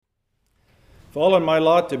Fallen my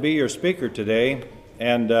lot to be your speaker today,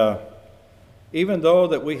 and even though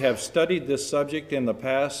that we have studied this subject in the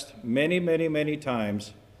past many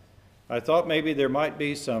times, I thought maybe there might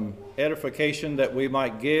be some edification that we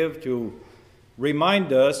might give to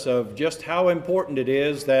remind us of just how important it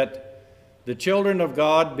is that the children of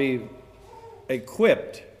God be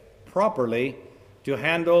equipped properly to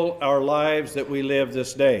handle our lives that we live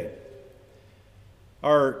this day.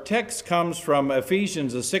 Our text comes from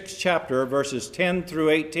Ephesians, the 6th chapter, verses 10 through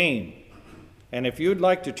 18. And if you'd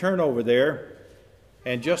like to turn over there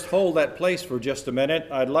and just hold that place for just a minute,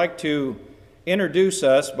 I'd like to introduce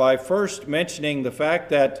us by first mentioning the fact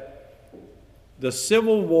that the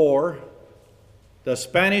Civil War, the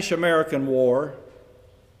Spanish-American War,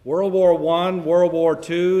 World War I, World War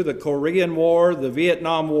II, the Korean War, the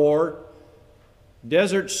Vietnam War,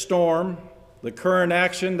 Desert Storm, the current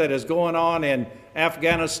action that is going on in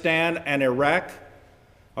Afghanistan and Iraq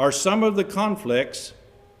are some of the conflicts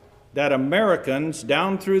that Americans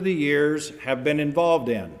down through the years have been involved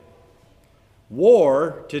in.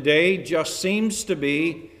 War today just seems to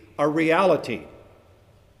be a reality.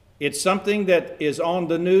 It's something that is on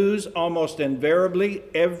the news almost invariably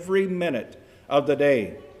every minute of the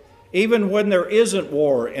day. Even when there isn't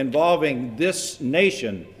war involving this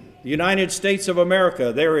nation, the United States of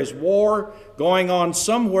America, there is war going on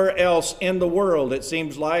somewhere else in the world, it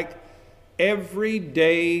seems like. Every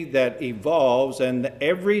day that evolves and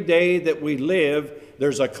every day that we live,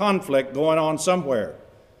 there's a conflict going on somewhere.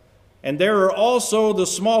 And there are also the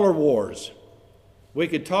smaller wars. We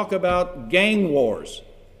could talk about gang wars,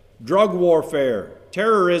 drug warfare,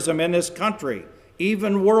 terrorism in this country,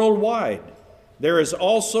 even worldwide. There is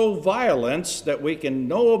also violence that we can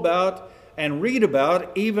know about and read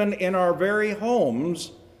about even in our very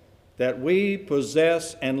homes that we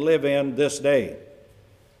possess and live in this day.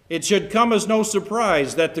 It should come as no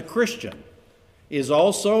surprise that the Christian is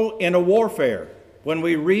also in a warfare. When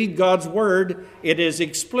we read God's word, it is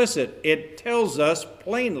explicit. It tells us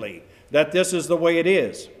plainly that this is the way it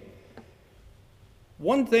is.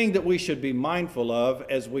 One thing that we should be mindful of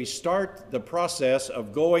as we start the process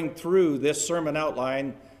of going through this sermon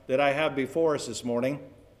outline that I have before us this morning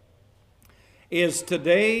is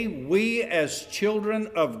today we as children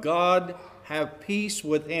of God have peace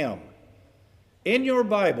with Him. In your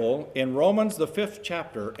Bible, in Romans the 5th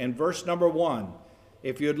chapter, in verse number 1,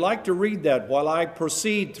 if you'd like to read that while I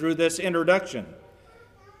proceed through this introduction.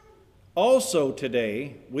 Also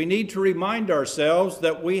today, we need to remind ourselves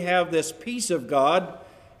that we have this peace of God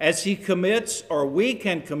as He commits, or we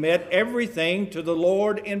can commit everything to the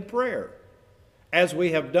Lord in prayer, as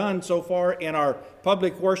we have done so far in our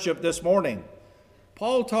public worship this morning.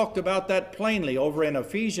 Paul talked about that plainly over in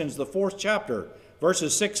Ephesians, the 4th chapter,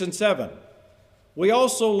 verses 6 and 7. We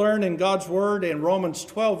also learn in God's word in Romans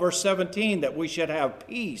 12, verse 17, that we should have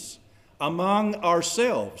peace among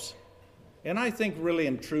ourselves. And I think really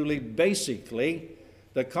and truly, basically,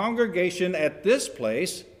 the congregation at this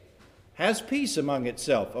place has peace among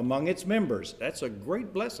itself, among its members. That's a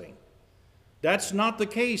great blessing. That's not the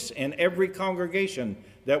case in every congregation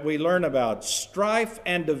that we learn about. Strife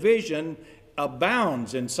and division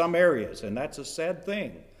abounds in some areas, and that's a sad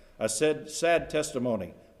thing, a sad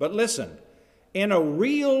testimony. But listen, in a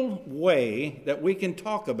real way that we can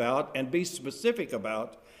talk about and be specific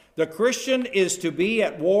about, the Christian is to be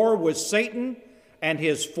at war with Satan and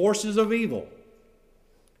his forces of evil.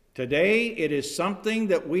 Today, it is something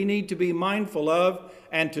that we need to be mindful of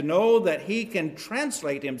and to know that he can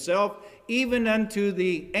translate himself even unto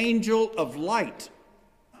the angel of light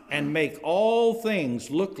and make all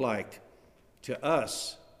things look like to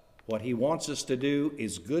us what he wants us to do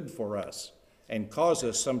is good for us and cause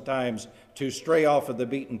us sometimes to stray off of the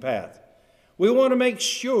beaten path. We want to make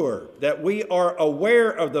sure that we are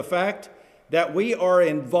aware of the fact that we are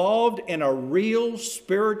involved in a real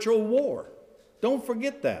spiritual war. Don't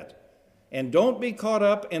forget that. And don't be caught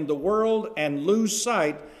up in the world and lose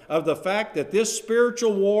sight of the fact that this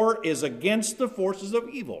spiritual war is against the forces of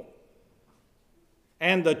evil.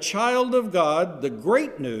 And the child of God, the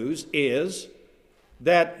great news is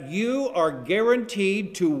that you are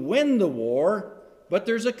guaranteed to win the war, but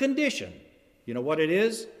there's a condition. You know what it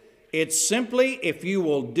is? It's simply if you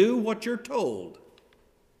will do what you're told.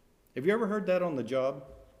 Have you ever heard that on the job?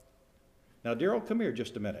 Now, Darrell, come here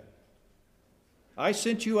just a minute. I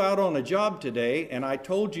sent you out on a job today, and I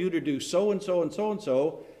told you to do so and so and so and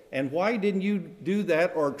so, and why didn't you do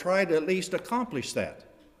that or try to at least accomplish that?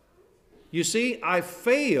 You see, I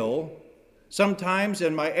fail sometimes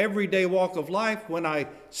in my everyday walk of life when I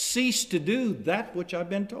cease to do that which I've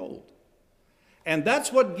been told. And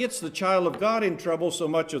that's what gets the child of God in trouble so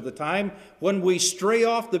much of the time, when we stray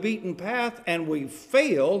off the beaten path and we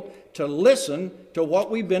fail to listen to what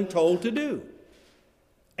we've been told to do.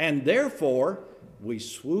 And therefore, we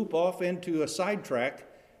swoop off into a sidetrack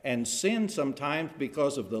and sin sometimes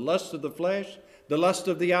because of the lust of the flesh, the lust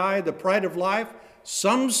of the eye, the pride of life.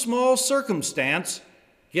 Some small circumstance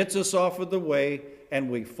gets us off of the way, and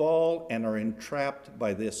we fall and are entrapped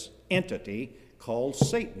by this entity called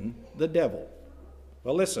Satan, the devil.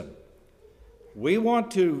 Well, listen, we want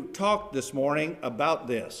to talk this morning about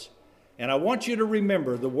this. And I want you to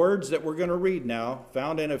remember the words that we're going to read now,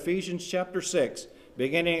 found in Ephesians chapter 6,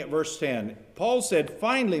 beginning at verse 10. Paul said,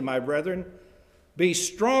 "Finally, my brethren, be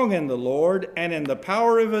strong in the Lord and in the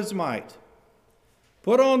power of his might.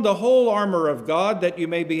 Put on the whole armor of God, that you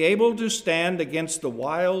may be able to stand against the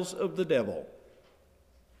wiles of the devil."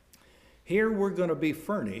 Here we're going to be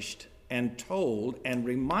furnished and told and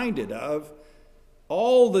reminded of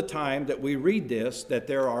all the time that we read this, that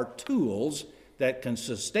there are tools that can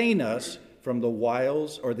sustain us from the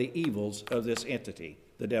wiles or the evils of this entity,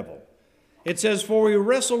 the devil. It says, "For we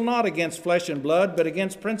wrestle not against flesh and blood, but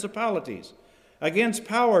against principalities, against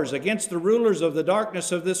powers, against the rulers of the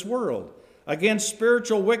darkness of this world, against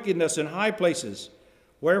spiritual wickedness in high places.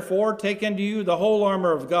 Wherefore, take unto you the whole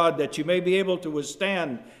armor of God, that you may be able to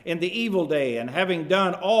withstand in the evil day, and having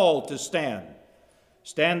done all to stand.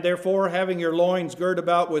 Stand therefore, having your loins girt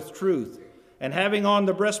about with truth, and having on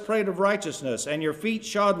the breastplate of righteousness, and your feet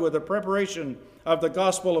shod with the preparation of the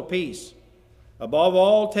gospel of peace. Above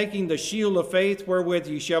all, taking the shield of faith, wherewith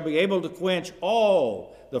ye shall be able to quench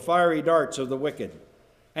all the fiery darts of the wicked.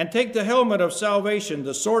 And take the helmet of salvation,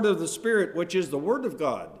 the sword of the Spirit, which is the word of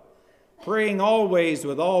God, praying always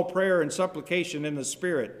with all prayer and supplication in the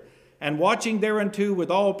Spirit, and watching thereunto with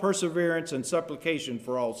all perseverance and supplication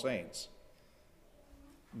for all saints."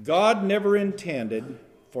 God never intended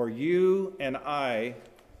for you and I,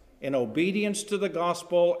 in obedience to the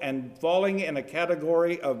gospel and falling in a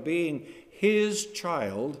category of being his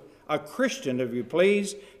child, a Christian, if you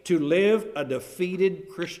please, to live a defeated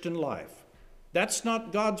Christian life. That's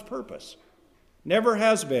not God's purpose. Never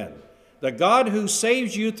has been. The God who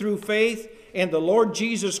saves you through faith in the Lord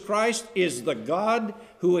Jesus Christ is the God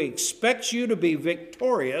who expects you to be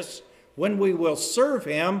victorious when we will serve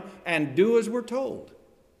him and do as we're told.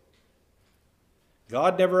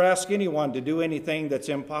 God never asks anyone to do anything that's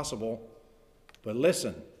impossible. But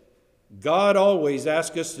listen, God always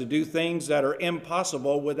asks us to do things that are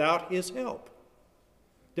impossible without his help.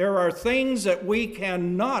 There are things that we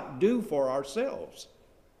cannot do for ourselves.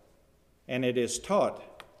 And it is taught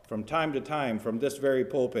from time to time from this very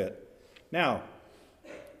pulpit. Now,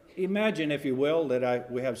 imagine, if you will, that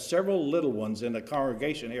we have several little ones in the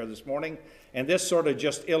congregation here this morning. And this sort of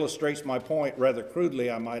just illustrates my point rather crudely,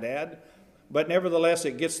 I might add. But nevertheless,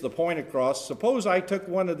 it gets the point across. Suppose I took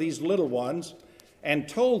one of these little ones and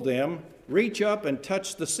told them, reach up and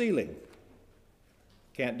touch the ceiling.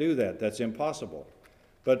 Can't do that. That's impossible.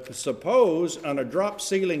 But suppose on a drop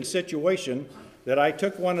ceiling situation that I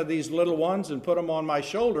took one of these little ones and put them on my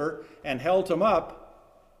shoulder and held them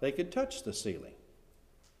up, they could touch the ceiling.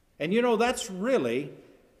 And you know, that's really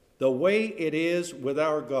the way it is with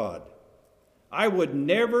our God. I would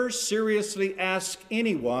never seriously ask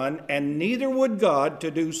anyone, and neither would God, to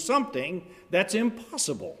do something that's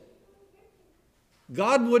impossible.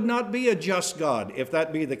 God would not be a just God if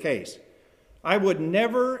that be the case. I would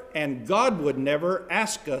never, and God would never,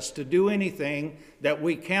 ask us to do anything that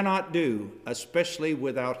we cannot do, especially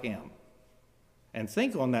without him. And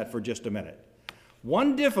think on that for just a minute.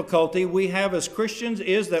 One difficulty we have as Christians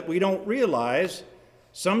is that we don't realize,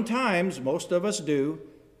 sometimes most of us do,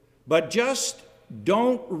 but just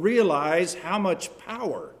don't realize how much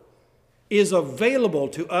power is available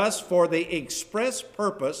to us for the express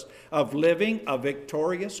purpose of living a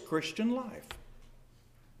victorious Christian life.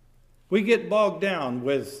 We get bogged down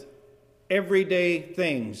with everyday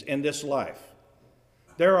things in this life.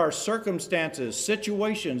 There are circumstances,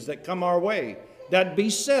 situations that come our way that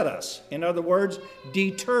beset us. In other words,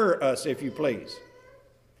 deter us, if you please.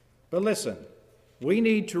 But listen, we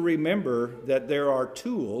need to remember that there are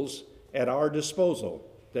tools at our disposal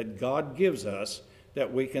that God gives us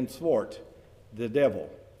that we can thwart the devil.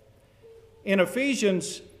 In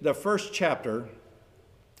Ephesians, the first chapter,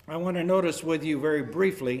 I want to notice with you very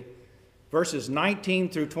briefly verses 19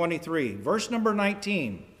 through 23. Verse number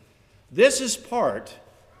 19. This is part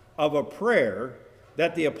of a prayer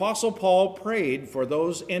that the Apostle Paul prayed for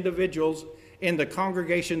those individuals in the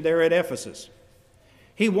congregation there at Ephesus.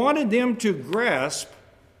 He wanted them to grasp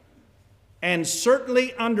and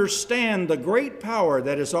certainly understand the great power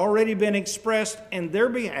that has already been expressed in their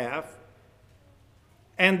behalf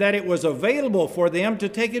and that it was available for them to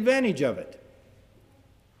take advantage of it.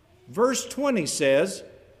 Verse 20 says,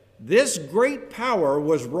 "This great power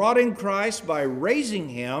was wrought in Christ by raising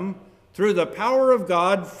him through the power of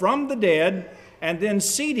God from the dead, and then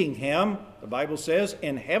seating him," the Bible says,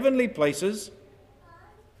 "in heavenly places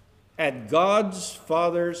at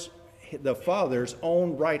the Father's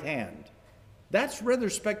own right hand." That's rather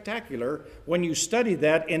spectacular when you study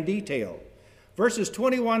that in detail. Verses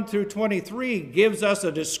 21 through 23 gives us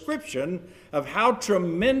a description of how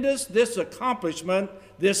tremendous this accomplishment,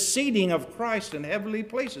 this seating of Christ in heavenly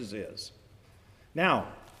places is. Now,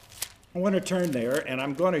 I want to turn there, and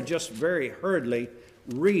I'm going to just very hurriedly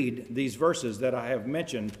read these verses that I have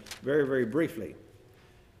mentioned very, very briefly.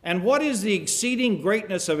 "And what is the exceeding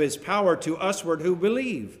greatness of his power to usward who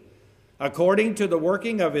believe? According to the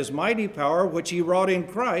working of his mighty power, which he wrought in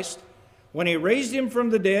Christ, when he raised him from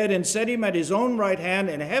the dead and set him at his own right hand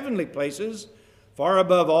in heavenly places, far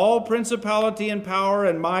above all principality and power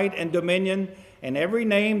and might and dominion, and every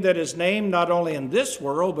name that is named, not only in this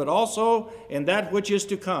world, but also in that which is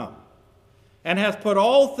to come. And hath put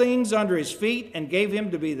all things under his feet, and gave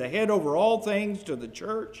him to be the head over all things to the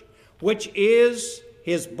church, which is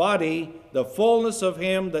his body, the fullness of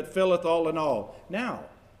him that filleth all in all." Now,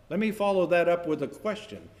 let me follow that up with a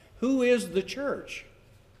question. Who is the church?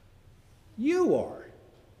 You are,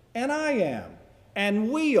 and I am,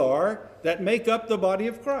 and we are that make up the body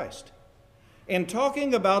of Christ. And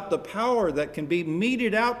talking about the power that can be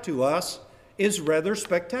meted out to us is rather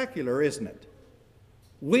spectacular, isn't it?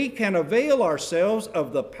 We can avail ourselves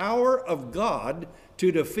of the power of God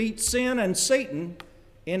to defeat sin and Satan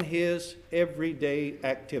in his everyday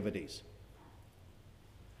activities.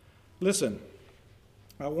 Listen,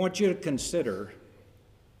 I want you to consider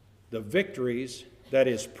the victories that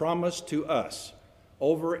is promised to us.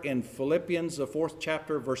 Over in Philippians, the 4th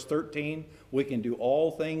chapter, verse 13, we can do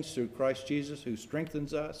all things through Christ Jesus who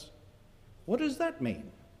strengthens us. What does that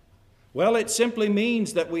mean? Well, it simply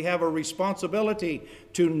means that we have a responsibility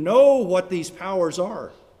to know what these powers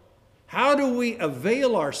are. How do we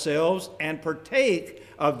avail ourselves and partake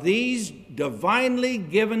of these divinely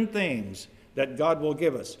given things that God will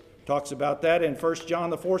give us? Talks about that in 1 John,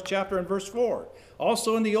 the 4th chapter, and verse 4.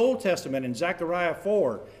 Also in the Old Testament, in Zechariah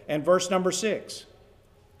 4 and verse number 6.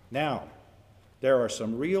 Now, there are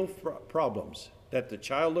some real problems that the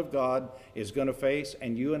child of God is going to face,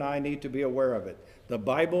 and you and I need to be aware of it. The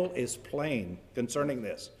Bible is plain concerning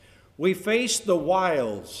this. We face the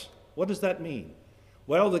wiles. What does that mean?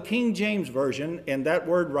 Well, the King James Version, in that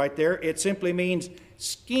word right there, it simply means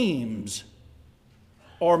schemes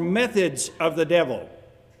or methods of the devil.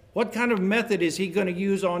 What kind of method is he going to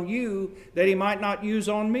use on you that he might not use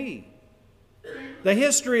on me? The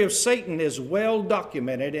history of Satan is well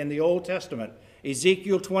documented in the Old Testament.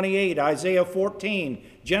 Ezekiel 28, Isaiah 14,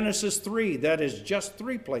 Genesis 3, that is just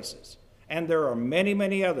 3 places. And there are many,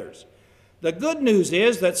 many others. The good news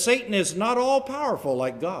is that Satan is not all powerful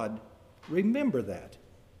like God. Remember that.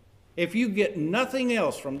 If you get nothing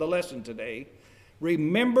else from the lesson today,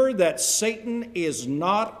 remember that Satan is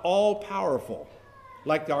not all powerful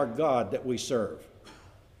like our God that we serve.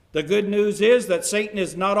 The good news is that Satan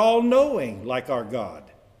is not all knowing like our God.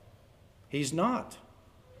 He's not.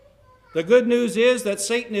 The good news is that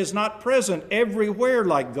Satan is not present everywhere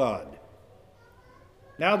like God.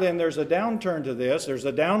 Now then, there's a downturn to this. There's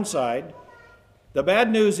a downside. The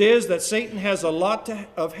bad news is that Satan has a lot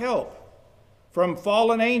of help from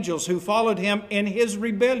fallen angels who followed him in his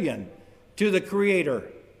rebellion to the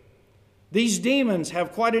Creator. These demons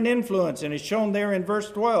have quite an influence, and it's shown there in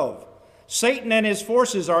verse 12. Satan and his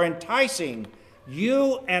forces are enticing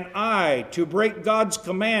you and I to break God's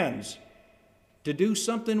commands, to do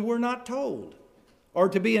something we're not told, or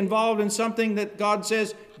to be involved in something that God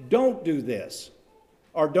says, don't do this,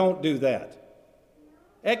 or don't do that.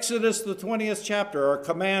 Exodus, the 20th chapter, are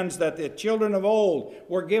commands that the children of old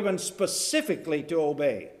were given specifically to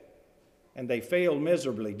obey. And they failed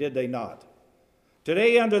miserably, did they not?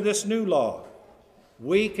 Today, under this new law,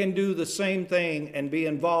 we can do the same thing and be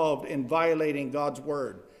involved in violating God's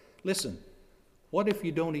word. Listen, what if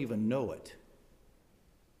you don't even know it?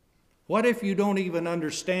 What if you don't even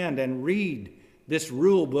understand and read this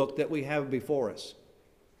rule book that we have before us?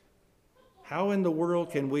 How in the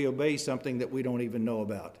world can we obey something that we don't even know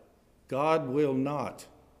about? God will not.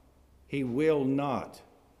 He will not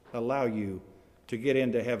allow you to get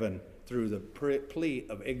into heaven through the plea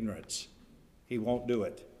of ignorance. He won't do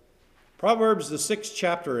it. Proverbs, the 6th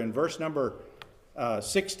chapter, in verse number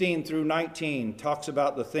 16 through 19, talks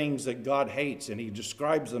about the things that God hates, and he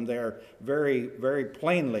describes them there very, very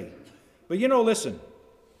plainly. But listen,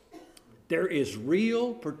 there is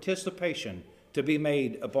real participation to be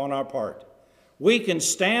made upon our part. We can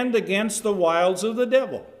stand against the wiles of the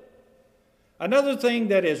devil. Another thing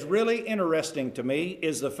that is really interesting to me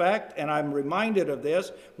is the fact, and I'm reminded of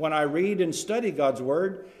this when I read and study God's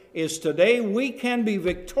Word, is today we can be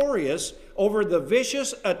victorious over the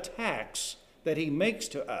vicious attacks that he makes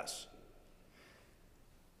to us.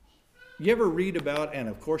 You ever read about, and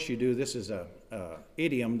of course you do, this is a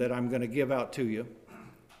idiom that I'm going to give out to you.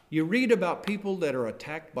 You read about people that are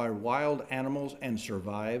attacked by wild animals and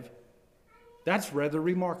survive. That's rather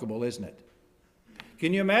remarkable, isn't it?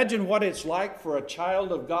 Can you imagine what it's like for a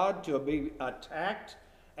child of God to be attacked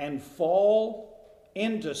and fall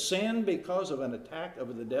into sin because of an attack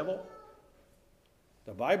of the devil?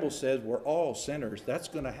 The Bible says we're all sinners. That's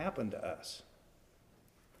going to happen to us.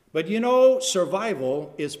 But you know,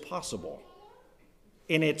 survival is possible.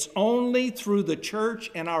 And it's only through the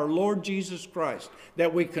church and our Lord Jesus Christ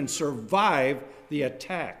that we can survive the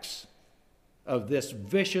attacks of this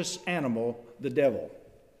vicious animal, the devil.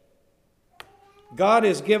 God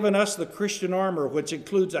has given us the Christian armor, which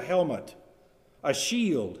includes a helmet, a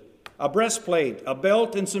shield, a breastplate, a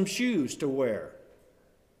belt, and some shoes to wear.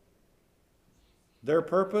 Their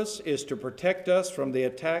purpose is to protect us from the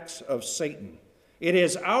attacks of Satan. It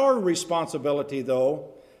is our responsibility, though,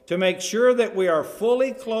 to make sure that we are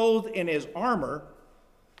fully clothed in his armor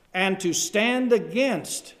and to stand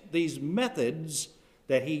against these methods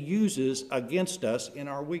that he uses against us in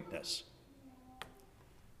our weakness.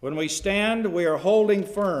 When we stand, we are holding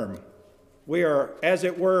firm. We are, as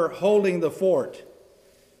it were, holding the fort.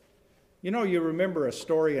 You know, you remember a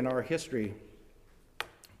story in our history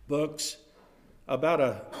books about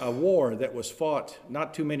a war that was fought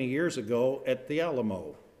not too many years ago at the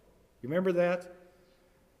Alamo. You remember that?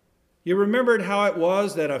 You remembered how it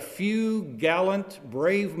was that a few gallant,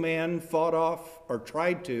 brave men fought off, or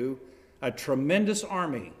tried to, a tremendous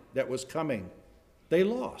army that was coming. They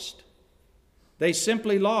lost. They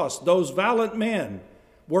simply lost. Those valiant men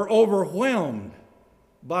were overwhelmed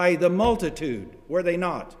by the multitude, were they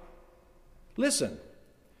not? Listen,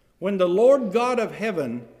 when the Lord God of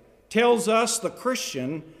heaven tells us, the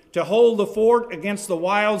Christian, to hold the fort against the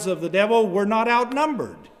wiles of the devil, we're not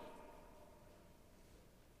outnumbered.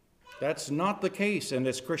 That's not the case in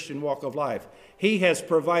this Christian walk of life. He has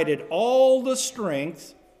provided all the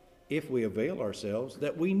strength, if we avail ourselves,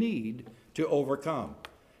 that we need to overcome.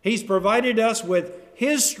 He's provided us with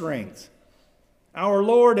his strength. Our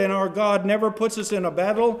Lord and our God never puts us in a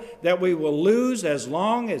battle that we will lose as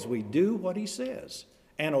long as we do what he says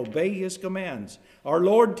and obey his commands. Our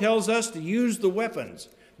Lord tells us to use the weapons,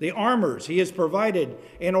 the armors he has provided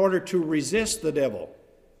in order to resist the devil.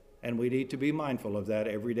 And we need to be mindful of that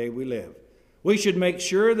every day we live. We should make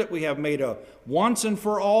sure that we have made a once and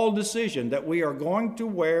for all decision that we are going to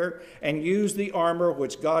wear and use the armor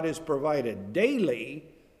which God has provided. Daily,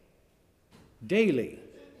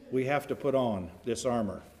 we have to put on this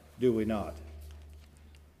armor, do we not?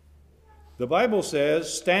 The Bible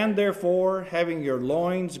says, "Stand therefore, having your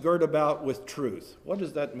loins girt about with truth." What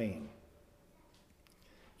does that mean?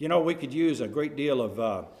 You know, we could use a great deal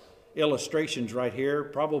of illustrations right here,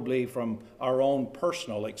 probably from our own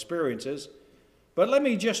personal experiences. But let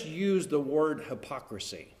me just use the word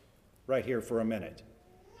hypocrisy right here for a minute.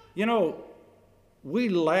 You know, we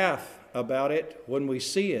laugh about it when we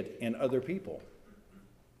see it in other people.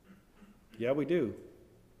 Yeah, we do.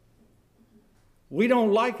 We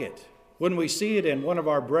don't like it when we see it in one of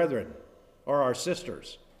our brethren or our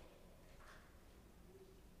sisters.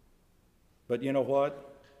 But you know what?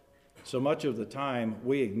 So much of the time,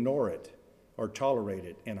 we ignore it or tolerate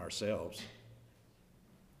it in ourselves.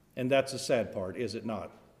 And that's the sad part, is it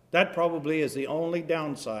not? That probably is the only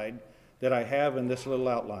downside that I have in this little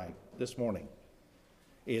outline this morning,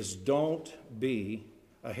 is don't be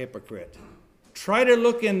a hypocrite. Try to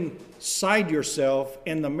look inside yourself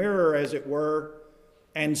in the mirror, as it were,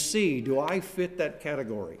 and see, do I fit that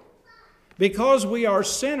category? Because we are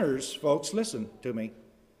sinners, folks, listen to me.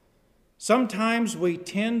 Sometimes we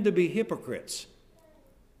tend to be hypocrites.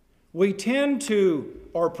 We tend to,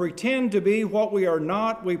 or pretend to be what we are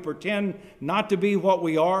not. We pretend not to be what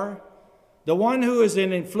we are. The one who is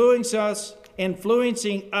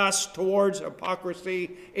influencing us towards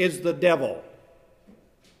hypocrisy is the devil.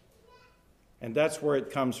 And that's where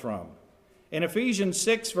it comes from. In Ephesians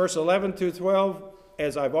 6, verse 11 through 12,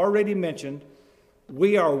 as I've already mentioned,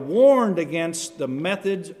 we are warned against the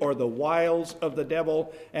methods or the wiles of the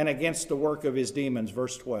devil and against the work of his demons,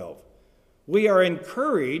 verse 12. We are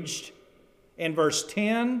encouraged in verse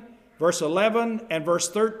 10, verse 11, and verse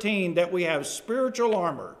 13 that we have spiritual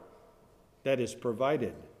armor that is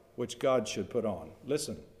provided, which God should put on.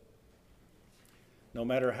 Listen. no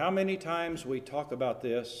matter how many times we talk about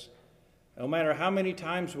this, no matter how many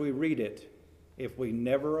times we read it, if we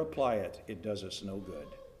never apply it, it does us no good.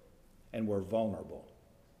 And we're vulnerable.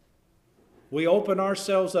 We open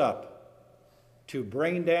ourselves up to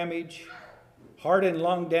brain damage, heart and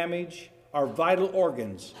lung damage. Our vital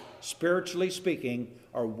organs, spiritually speaking,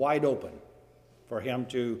 are wide open for him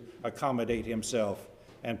to accommodate himself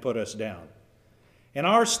and put us down. In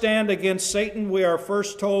our stand against Satan, we are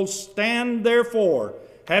first told, "Stand therefore,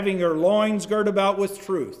 having your loins girt about with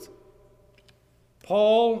truth."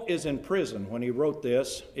 Paul is in prison when he wrote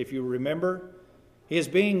this, if you remember. He is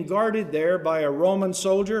being guarded there by a Roman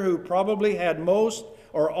soldier who probably had most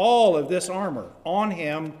or all of this armor on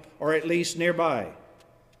him, or at least nearby.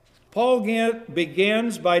 Paul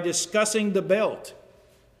begins by discussing the belt.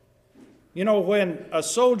 You know, when a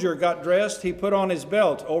soldier got dressed, he put on his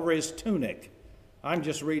belt over his tunic. I'm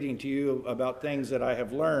just reading to you about things that I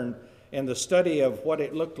have learned in the study of what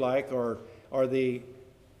it looked like, or the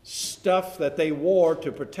stuff that they wore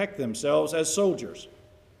to protect themselves as soldiers.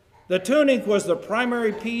 The tunic was the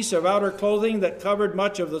primary piece of outer clothing that covered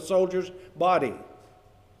much of the soldier's body.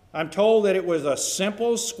 I'm told that it was a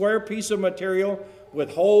simple square piece of material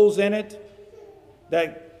with holes in it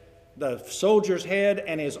that the soldier's head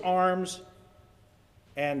and his arms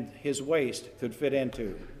and his waist could fit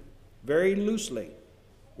into. Very loosely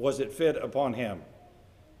was it fit upon him.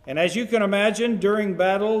 And as you can imagine, during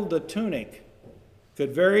battle, the tunic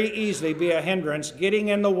could very easily be a hindrance, getting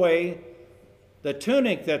in the way. The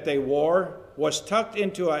tunic that they wore was tucked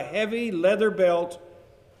into a heavy leather belt,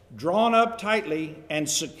 drawn up tightly and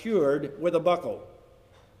secured with a buckle.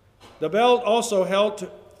 The belt also helped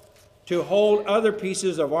to hold other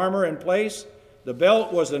pieces of armor in place. The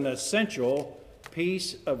belt was an essential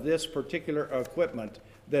piece of this particular equipment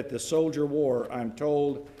that the soldier wore, I'm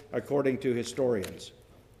told, according to historians.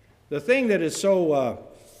 The thing that is so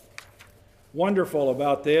wonderful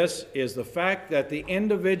about this is the fact that the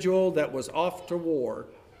individual that was off to war,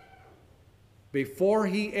 before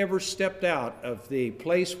he ever stepped out of the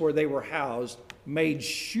place where they were housed, made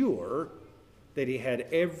sure that he had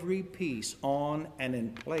every piece on and in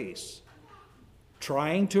place,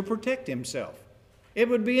 trying to protect himself. It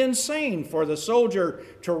would be insane for the soldier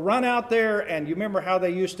to run out there, and you remember how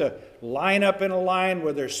they used to line up in a line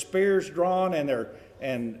with their spears drawn and their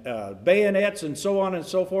bayonets and so on and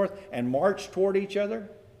so forth, and march toward each other?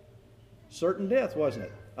 Certain death, wasn't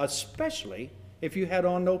it? Especially if you had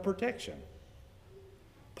on no protection.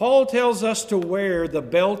 Paul tells us to wear the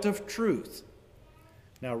belt of truth.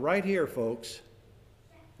 Now, right here, folks,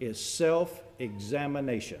 is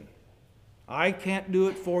self-examination. I can't do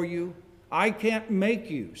it for you. I can't make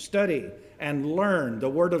you study and learn the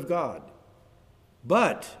Word of God.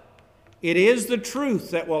 But it is the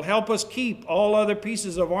truth that will help us keep all other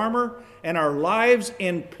pieces of armor and our lives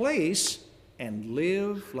in place and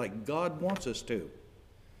live like God wants us to.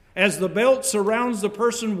 As the belt surrounds the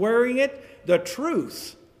person wearing it, the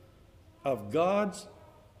truth of God's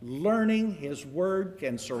learning His Word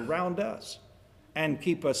can surround us and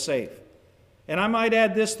keep us safe. And I might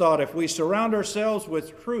add this thought: if we surround ourselves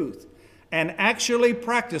with truth and actually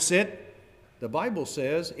practice it, the Bible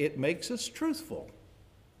says it makes us truthful.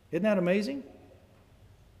 Isn't that amazing?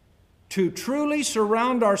 To truly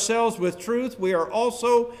surround ourselves with truth, we are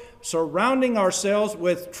also surrounding ourselves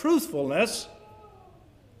with truthfulness.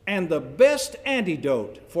 And the best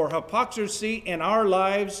antidote for hypocrisy in our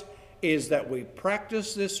lives is that we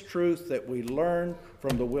practice this truth that we learn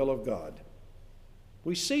from the will of God.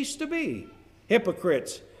 We cease to be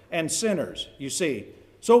hypocrites and sinners, you see.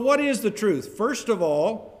 So what is the truth? First of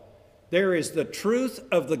all, there is the truth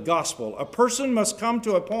of the gospel. A person must come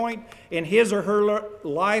to a point in his or her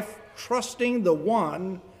life trusting the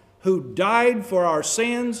one who died for our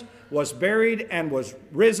sins, was buried, and was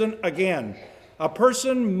risen again. A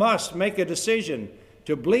person must make a decision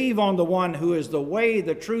to believe on the one who is the way,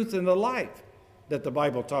 the truth, and the life that the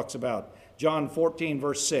Bible talks about. John 14,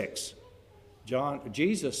 verse 6.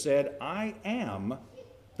 Jesus said, "I am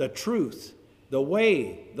the truth, the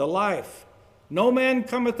way, the life. No man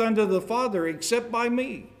cometh unto the Father except by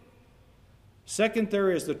me." Second, there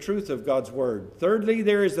is the truth of God's Word. Thirdly,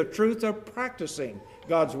 there is the truth of practicing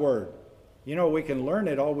God's Word. You know, we can learn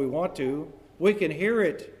it all we want to. We can hear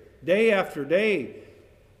it day after day,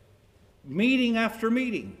 meeting after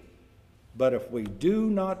meeting. But if we do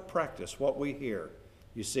not practice what we hear,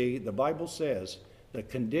 you see, the Bible says the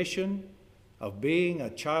condition of being a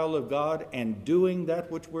child of God and doing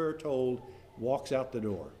that which we're told walks out the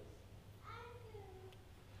door.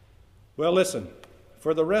 Well, listen,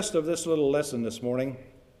 for the rest of this little lesson this morning,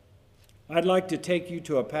 I'd like to take you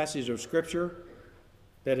to a passage of Scripture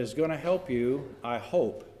that is going to help you, I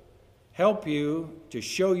hope, help you to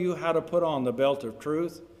show you how to put on the belt of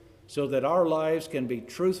truth so that our lives can be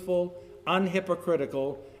truthful,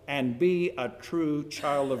 unhypocritical, and be a true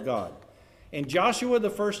child of God. In Joshua, the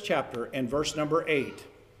 1st chapter, and verse number 8,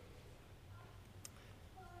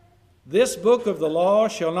 "This book of the law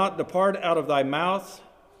shall not depart out of thy mouth,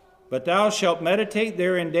 but thou shalt meditate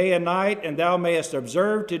therein day and night, and thou mayest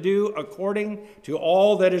observe to do according to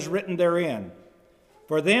all that is written therein.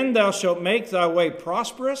 For then thou shalt make thy way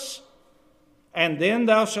prosperous, and then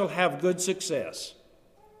thou shalt have good success."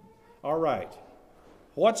 All right,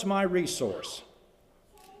 what's my resource?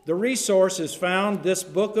 The resource is found this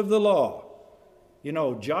book of the law. You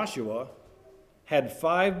know, Joshua had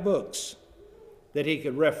 5 books that he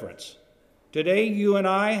could reference. Today, you and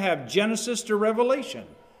I have Genesis to Revelation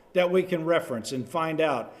that we can reference and find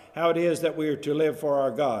out how it is that we are to live for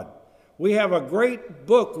our God. We have a great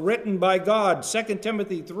book written by God, 2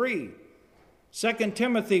 Timothy 3, 2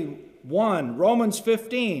 Timothy 1, Romans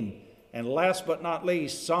 15, and last but not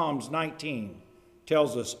least, Psalms 19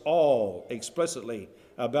 tells us all explicitly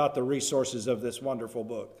about the resources of this wonderful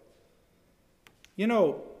book. You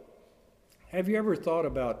know, have you ever thought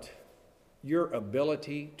about your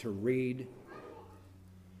ability to read?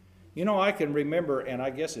 You know, I can remember, and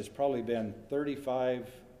I guess it's probably been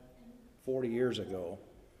 35, 40 years ago,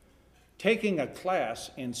 taking a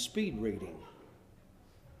class in speed reading.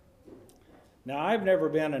 Now, I've never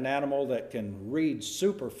been an animal that can read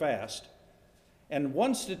super fast, and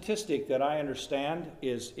one statistic that I understand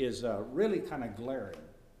is really kind of glaring.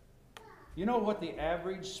 You know what the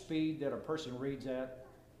average speed that a person reads at?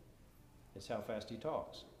 It's how fast he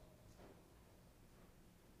talks.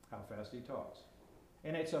 How fast he talks.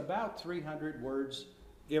 And it's about 300 words,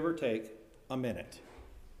 give or take, a minute.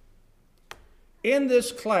 In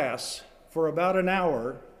this class, for about an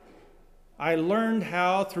hour, I learned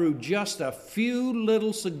how, through just a few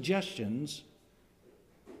little suggestions,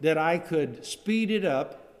 that I could speed it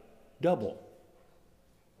up double.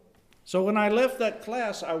 So when I left that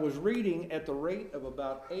class, I was reading at the rate of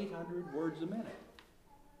about 800 words a minute.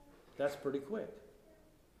 That's pretty quick.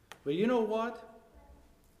 But you know what?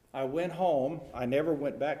 I went home. I never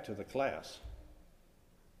went back to the class.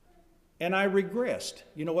 And I regressed.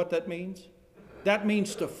 You know what that means? That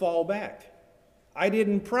means to fall back. I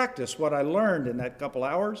didn't practice what I learned in that couple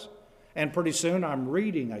hours, and pretty soon I'm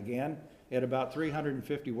reading again at about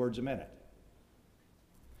 350 words a minute.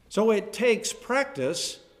 So it takes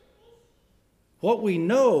practice, what we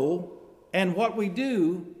know and what we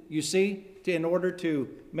do, you see, in order to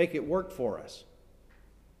make it work for us.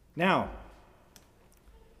 Now,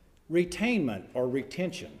 retainment or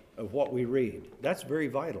retention of what we read, that's very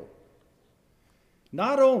vital.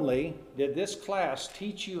 Not only did this class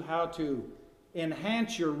teach you how to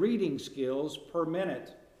enhance your reading skills per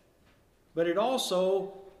minute, but it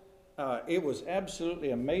also, it was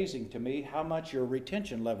absolutely amazing to me how much your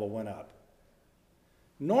retention level went up.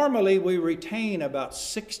 Normally, we retain about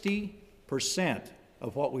 60%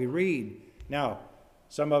 of what we read. Now,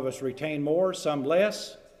 some of us retain more, some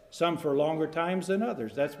less, some for longer times than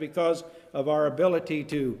others. That's because of our ability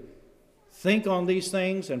to think on these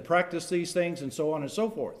things and practice these things and so on and so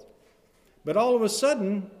forth. But all of a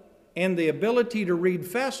sudden, in the ability to read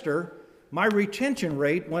faster, my retention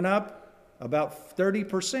rate went up about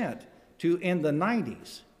 30% to in the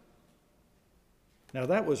 90s. Now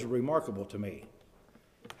that was remarkable to me.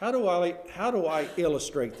 How do I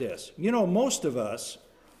illustrate this? You know, most of us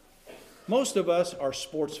are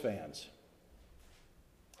sports fans.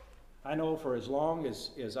 I know for as long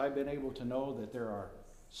as I've been able to know that there are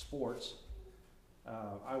sports,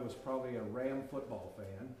 I was probably a Ram football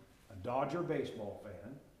fan, a Dodger baseball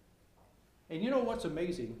fan. And you know what's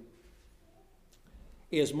amazing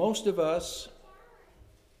is most of us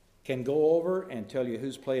can go over and tell you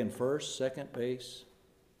who's playing first, second base,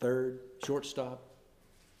 third, shortstop,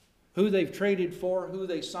 who they've traded for, who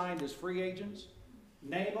they signed as free agents,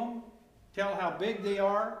 name them, tell how big they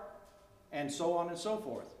are, and so on and so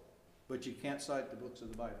forth. But you can't cite the books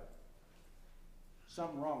of the Bible.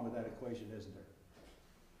 Something wrong with that equation, isn't there?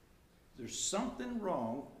 There's something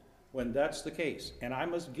wrong when that's the case. And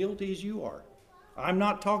I'm as guilty as you are. I'm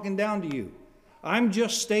not talking down to you. I'm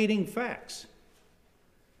just stating facts.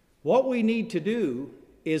 What we need to do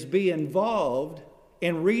is be involved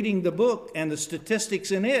in reading the book and the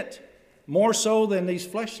statistics in it, more so than these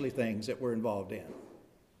fleshly things that we're involved in.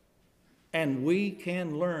 And we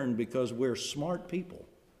can learn because we're smart people.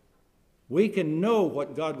 We can know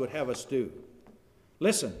what God would have us do.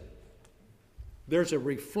 Listen, there's a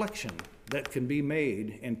reflection that can be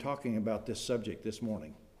made in talking about this subject this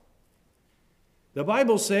morning. The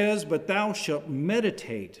Bible says, but thou shalt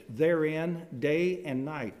meditate therein day and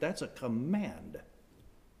night. That's a command.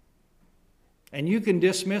 And you can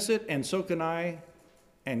dismiss it, and so can I,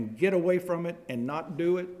 and get away from it and not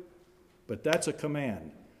do it, but that's a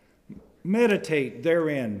command. Meditate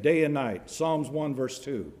therein day and night. Psalms 1 verse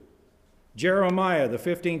 2. Jeremiah, the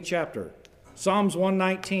 15th chapter. Psalms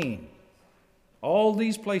 119. All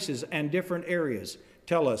these places and different areas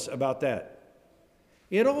tell us about that.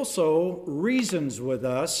 It also reasons with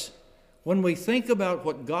us when we think about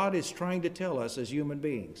what God is trying to tell us as human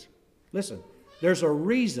beings. Listen, there's a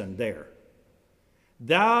reason there.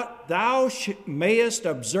 Thou mayest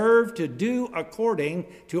observe to do according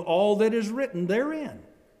to all that is written therein.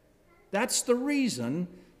 That's the reason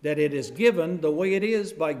that it is given the way it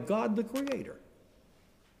is by God the Creator.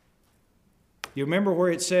 You remember where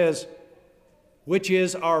it says, which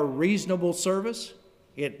is our reasonable service?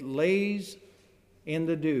 It lays in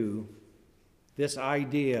the dew this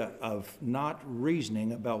idea of not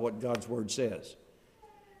reasoning about what God's Word says.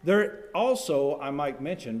 There also, I might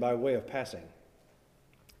mention by way of passing,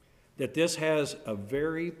 that this has a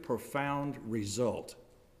very profound result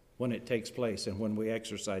when it takes place and when we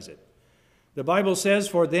exercise it. The Bible says,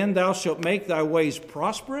 for then thou shalt make thy ways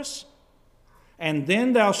prosperous, and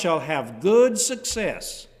then thou shalt have good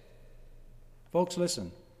success. Folks,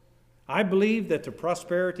 listen. I believe that the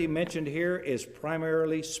prosperity mentioned here is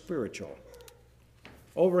primarily spiritual.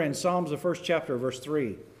 Over in Psalms, the 1st chapter, verse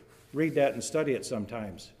 3, read that and study it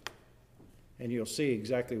sometimes, and you'll see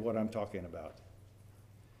exactly what I'm talking about.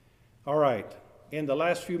 All right, in the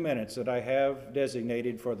last few minutes that I have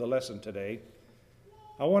designated for the lesson today,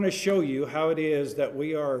 I want to show you how it is that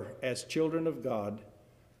we are, as children of God,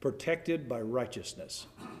 protected by righteousness.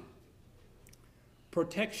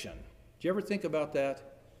 Protection. Do you ever think about that?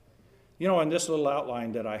 You know, in this little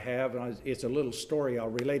outline that I have, and it's a little story, I'll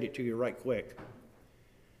relate it to you right quick.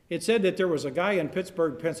 It said that there was a guy in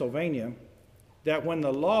Pittsburgh, Pennsylvania, that when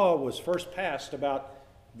the law was first passed about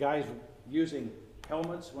guys using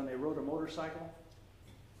helmets when they rode a motorcycle,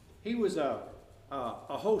 he was a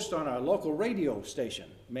host on a local radio station.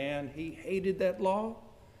 Man, he hated that law.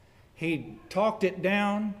 He talked it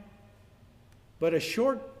down. But a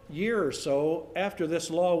short year or so after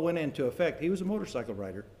this law went into effect, he was a motorcycle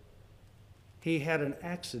rider. He had an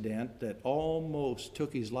accident that almost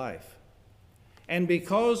took his life. And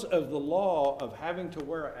because of the law of having to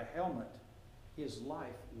wear a helmet, his life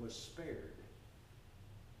was spared.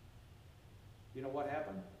 You know what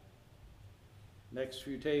happened? Next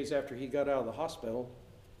few days after he got out of the hospital,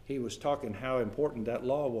 he was talking how important that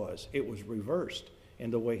law was. It was reversed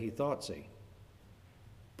in the way he thought, see.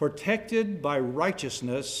 Protected by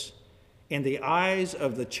righteousness in the eyes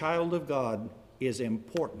of the child of God is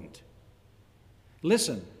important.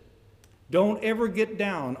 Listen, don't ever get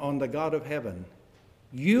down on the God of heaven.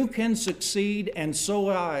 You can succeed, and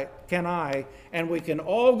so can I, and we can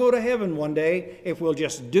all go to heaven one day if we'll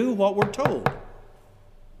just do what we're told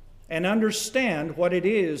and understand what it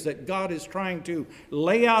is that God is trying to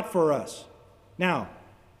lay out for us. Now,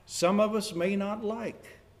 some of us may not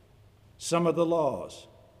like some of the laws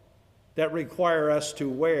that require us to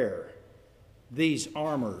wear these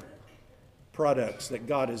armor products that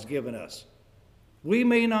God has given us. We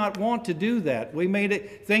may not want to do that. We may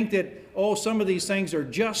think that, oh, some of these things are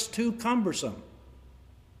just too cumbersome.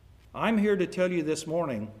 I'm here to tell you this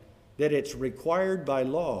morning that it's required by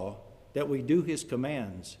law that we do His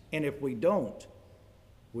commands. And if we don't,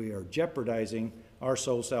 we are jeopardizing our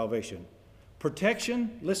soul salvation.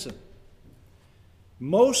 Protection, listen.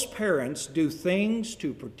 Most parents do things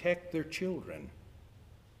to protect their children.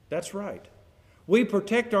 That's right. We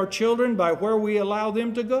protect our children by where we allow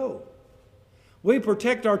them to go. We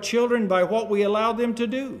protect our children by what we allow them to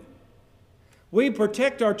do. We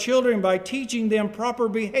protect our children by teaching them proper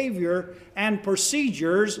behavior and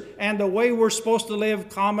procedures and the way we're supposed to live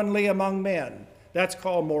commonly among men. That's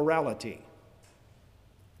called morality.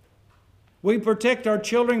 We protect our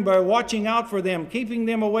children by watching out for them, keeping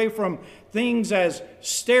them away from things as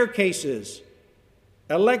staircases,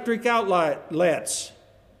 electric outlets,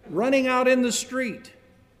 running out in the street.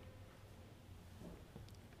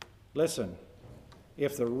 Listen.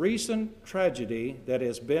 If the recent tragedy that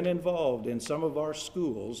has been involved in some of our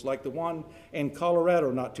schools, like the one in Colorado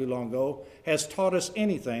not too long ago, has taught us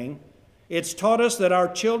anything, it's taught us that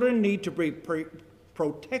our children need to be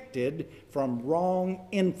protected from wrong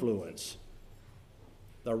influence,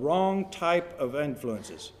 the wrong type of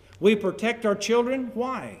influences. We protect our children.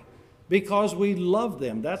 Why? Because we love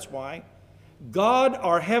them. That's why. God,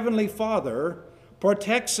 our Heavenly Father,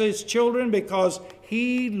 protects His children because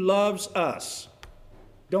He loves us.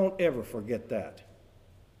 Don't ever forget that.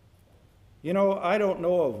 You know, I don't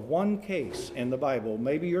know of one case in the Bible,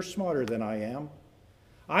 maybe you're smarter than I am.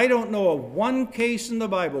 I don't know of one case in the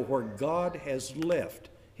Bible where God has left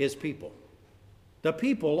his people. The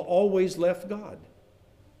people always left God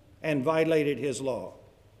and violated his law.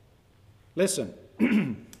 Listen,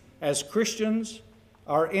 as Christians,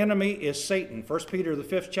 our enemy is Satan. 1 Peter, the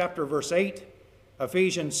 5th chapter, verse 8,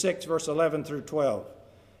 Ephesians 6, verse 11 through 12.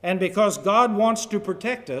 And because God wants to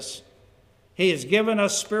protect us, he has given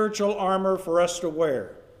us spiritual armor for us to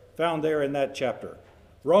wear, found there in that chapter.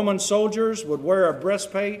 Roman soldiers would wear a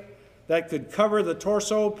breastplate that could cover the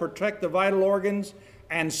torso, protect the vital organs,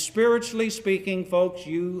 and spiritually speaking, folks,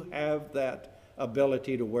 you have that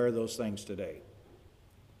ability to wear those things today.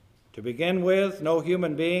 To begin with, no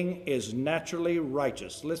human being is naturally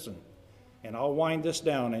righteous. Listen, and I'll wind this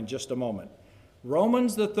down in just a moment.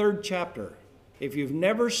 Romans, the 3rd chapter, if you've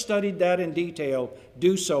never studied that in detail,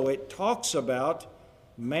 do so. It talks about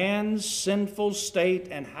man's sinful state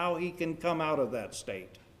and how he can come out of that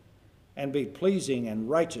state and be pleasing and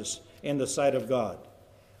righteous in the sight of God.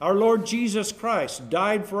 Our Lord Jesus Christ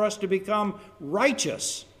died for us to become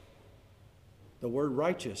righteous. The word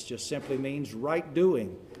righteous just simply means right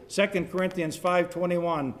doing. 2 Corinthians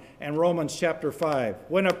 5:21 and Romans chapter 5.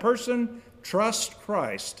 When a person trusts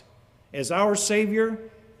Christ as our Savior,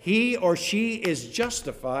 he or she is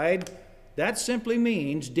justified. That simply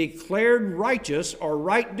means declared righteous or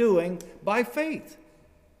right doing by faith.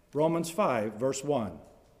 Romans 5, verse 1.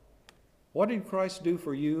 What did Christ do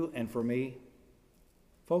for you and for me?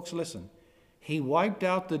 Folks, listen. He wiped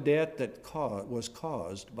out the debt that was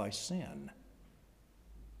caused by sin.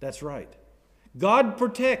 That's right. God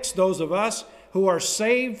protects those of us who are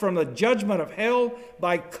saved from the judgment of hell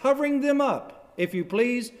by covering them up, if you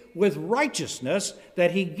please, with righteousness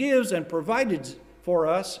that he gives and provided for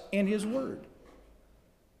us in his word.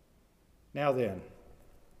 Now then,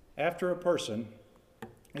 after a person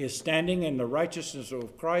is standing in the righteousness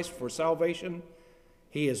of Christ for salvation,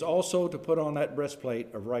 he is also to put on that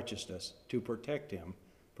breastplate of righteousness to protect him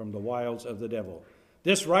from the wiles of the devil.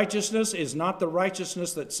 This righteousness is not the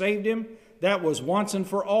righteousness that saved him. That was once and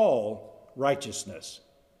for all righteousness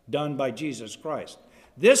done by Jesus Christ.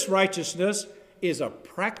 This righteousness is a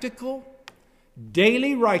practical,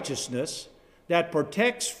 daily righteousness that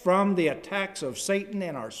protects from the attacks of Satan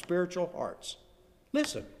in our spiritual hearts.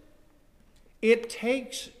 Listen, it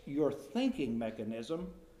takes your thinking mechanism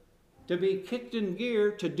to be kicked in gear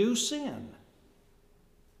to do sin.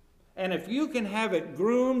 And if you can have it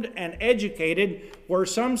groomed and educated where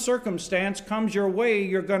some circumstance comes your way,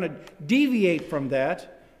 you're going to deviate from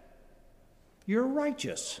that, you're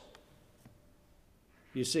righteous.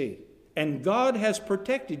 You see, and God has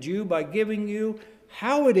protected you by giving you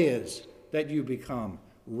how it is that you become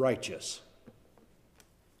righteous.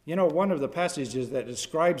 You know, one of the passages that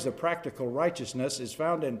describes the practical righteousness is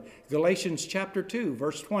found in Galatians chapter 2,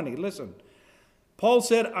 verse 20. Listen. Paul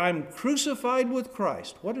said, I'm crucified with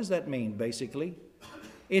Christ. What does that mean, basically?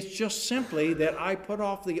 It's just simply that I put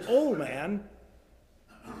off the old man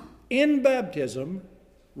in baptism,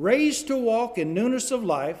 raised to walk in newness of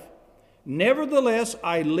life. Nevertheless,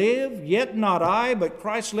 I live, yet not I, but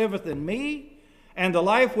Christ liveth in me. And the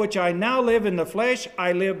life which I now live in the flesh,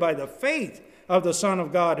 I live by the faith of the Son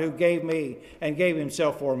of God who gave me and gave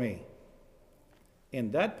himself for me.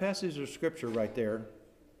 In that passage of Scripture right there,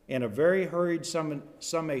 in a very hurried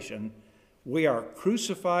summation, we are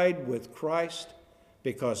crucified with Christ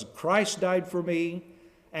because Christ died for me.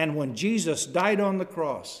 And when Jesus died on the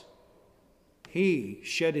cross, he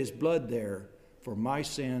shed his blood there for my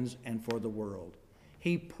sins and for the world.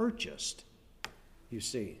 He purchased, you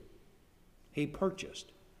see, he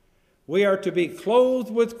purchased. We are to be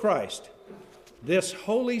clothed with Christ. This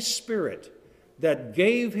Holy Spirit that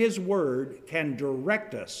gave his word can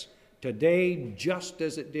direct us today just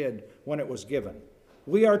as it did when it was given.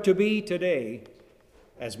 We are to be today,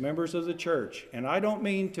 as members of the church, and I don't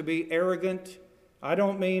mean to be arrogant. I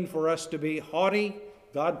don't mean for us to be haughty.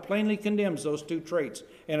 God plainly condemns those two traits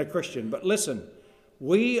in a Christian. But listen,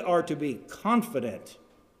 we are to be confident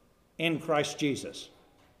in Christ Jesus.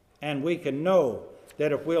 And we can know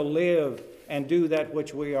that if we'll live and do that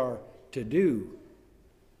which we are to do,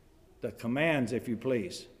 the commands, if you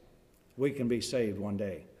please, we can be saved one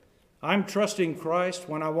day. I'm trusting Christ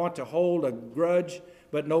when I want to hold a grudge,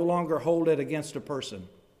 but no longer hold it against a person.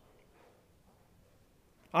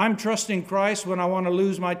 I'm trusting Christ when I want to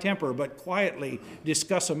lose my temper, but quietly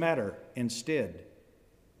discuss a matter instead.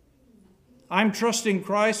 I'm trusting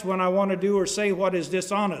Christ when I want to do or say what is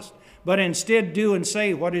dishonest, but instead do and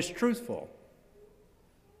say what is truthful.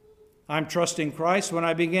 I'm trusting Christ when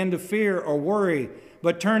I begin to fear or worry,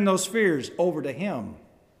 but turn those fears over to him.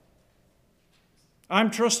 I'm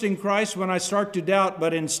trusting Christ when I start to doubt,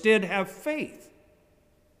 but instead have faith.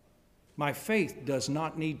 My faith does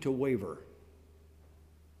not need to waver.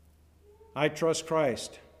 I trust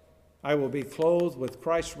Christ. I will be clothed with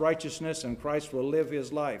Christ's righteousness, and Christ will live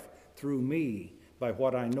his life through me by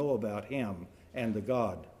what I know about him and the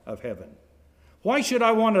God of heaven. Why should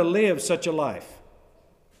I want to live such a life?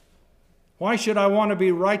 Why should I want to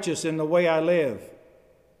be righteous in the way I live?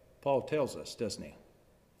 Paul tells us, doesn't he?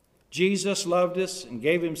 Jesus loved us and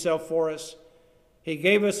gave himself for us. He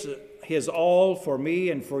gave us his all for me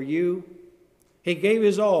and for you. He gave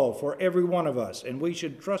his all for every one of us, and we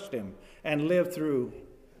should trust him and live through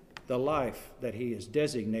the life that he has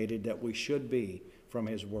designated that we should be from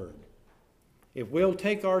his word. If we'll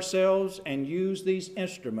take ourselves and use these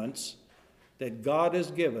instruments that God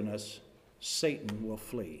has given us, Satan will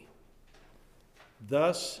flee.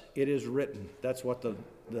 Thus it is written. That's what the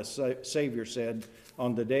Savior said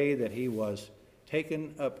on the day that he was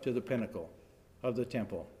taken up to the pinnacle of the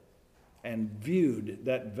temple and viewed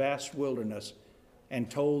that vast wilderness and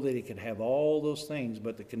told that he could have all those things,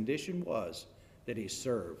 but the condition was that he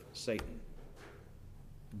serve Satan.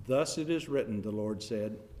 Thus it is written, the Lord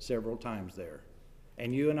said several times there.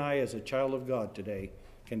 And you and I, as a child of God today,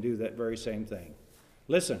 can do that very same thing.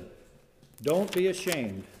 Listen, don't be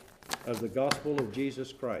ashamed of the gospel of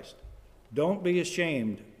Jesus Christ. Don't be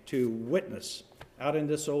ashamed to witness out in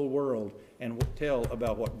this old world and tell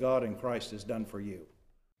about what God and Christ has done for you.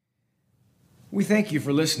 We thank you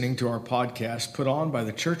for listening to our podcast put on by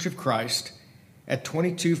the Church of Christ at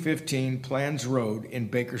 2215 Plans Road in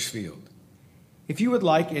Bakersfield. If you would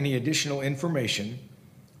like any additional information,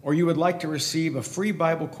 or you would like to receive a free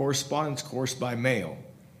Bible correspondence course by mail,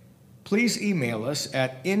 please email us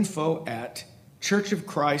at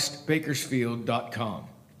info@churchofchristbakersfield.com.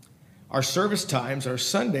 Our service times are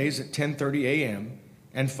Sundays at 10:30 a.m.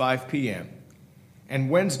 and 5 p.m., and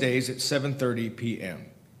Wednesdays at 7:30 p.m.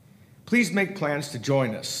 Please make plans to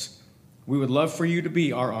join us. We would love for you to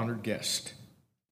be our honored guest.